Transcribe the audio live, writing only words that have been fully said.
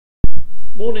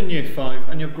Morning Year 5,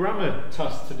 and your grammar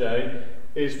task today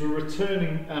is we're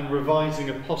returning and revising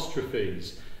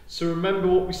apostrophes. So remember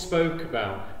what we spoke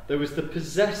about. There was the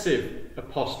possessive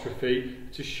apostrophe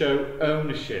to show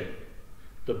ownership.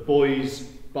 The boy's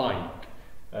bike,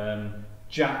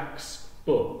 Jack's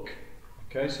book.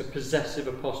 Okay, so possessive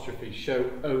apostrophe,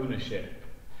 show ownership.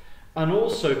 And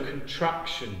also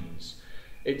contractions.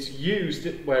 It's used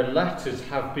where letters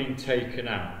have been taken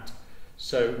out.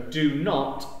 So do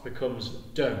not becomes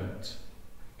don't.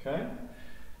 Okay?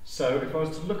 So if I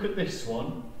was to look at this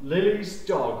one, Lily's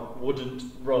dog wouldn't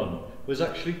run. There's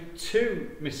actually two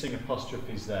missing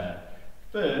apostrophes there.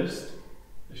 First,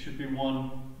 there should be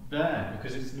one there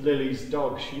because it's Lily's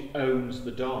dog. She owns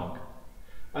the dog.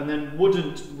 And then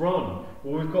wouldn't run.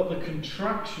 Well, we've got the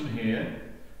contraction here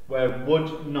where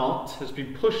would not has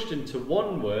been pushed into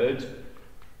one word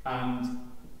and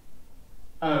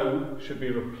O should be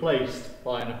replaced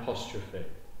by an apostrophe.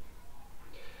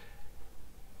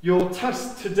 Your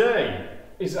task today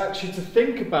is actually to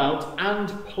think about and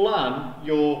plan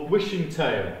your wishing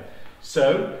tale.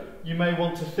 So you may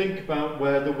want to think about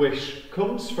where the wish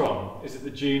comes from. Is it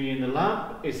the genie in the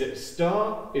lamp? Is it a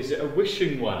star? Is it a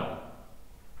wishing well?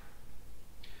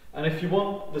 And if you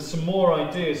want, there's some more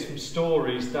ideas from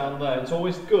stories down there. It's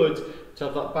always good to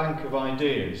have that bank of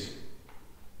ideas.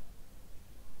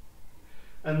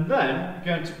 And then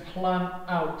you're going to plan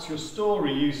out your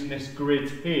story using this grid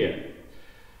here.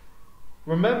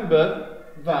 Remember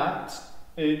that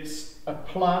it's a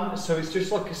plan, so it's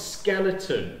just like a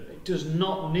skeleton. It does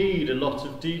not need a lot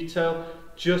of detail,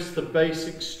 just the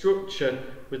basic structure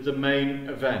with the main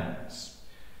events.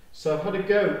 So I've had a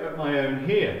go at my own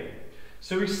here.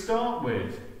 So we start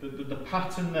with the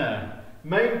pattern there.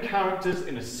 Main characters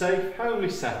in a safe,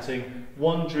 homely setting,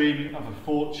 one dreaming of a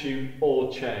fortune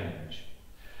or change.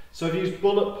 So I've used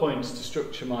bullet points to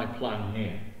structure my plan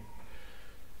here.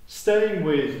 Staying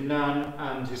with Nan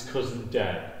and his cousin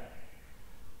Deb.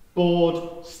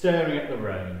 Bored, staring at the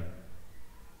rain.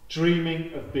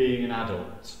 Dreaming of being an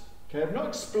adult. Okay, I've not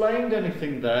explained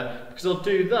anything there because I'll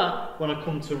do that when I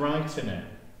come to writing it.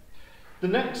 The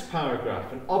next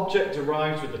paragraph, an object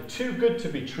arrives with a too good to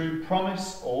be true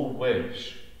promise or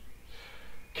wish.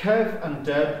 Kev and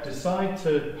Deb decide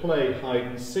to play hide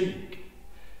and seek.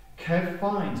 Kev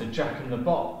finds a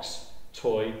jack-in-the-box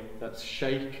toy that's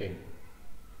shaking.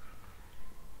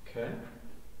 Okay,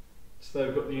 so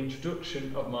they've got the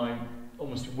introduction of my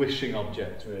almost wishing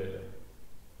object, really.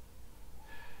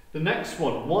 The next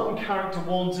one character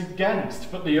warns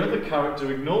against, but the other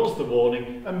character ignores the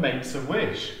warning and makes a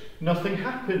wish. Nothing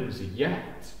happens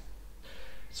yet.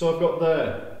 So I've got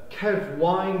there, Kev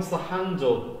winds the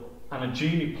handle and a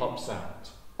genie pops out,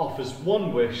 offers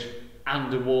one wish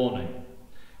and a warning.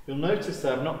 You'll notice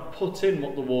that I've not put in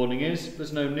what the warning is.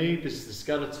 There's no need, this is the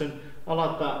skeleton. I'll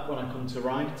add that when I come to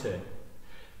write it.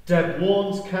 Deb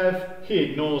warns Kev, he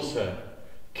ignores her.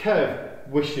 Kev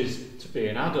wishes to be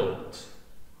an adult.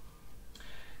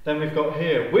 Then we've got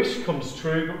here, wish comes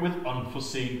true but with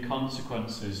unforeseen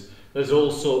consequences. There's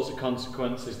all sorts of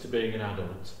consequences to being an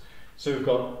adult. So we've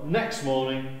got next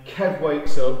morning, Kev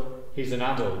wakes up, he's an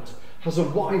adult. Has a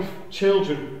wife,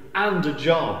 children and a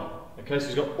job. Okay, so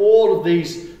he's got all of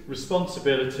these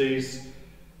responsibilities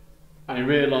and he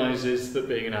realises that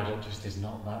being an adult just is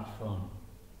not that fun.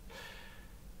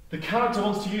 The character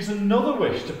wants to use another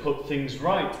wish to put things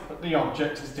right, but the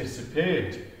object has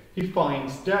disappeared. He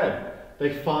finds Deb.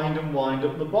 They find and wind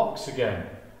up the box again.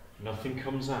 Nothing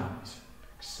comes out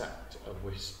except a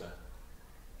whisper.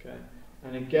 Okay,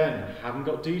 and again, I haven't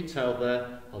got detail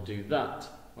there. I'll do that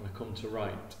when I come to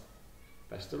write.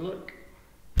 Best of luck.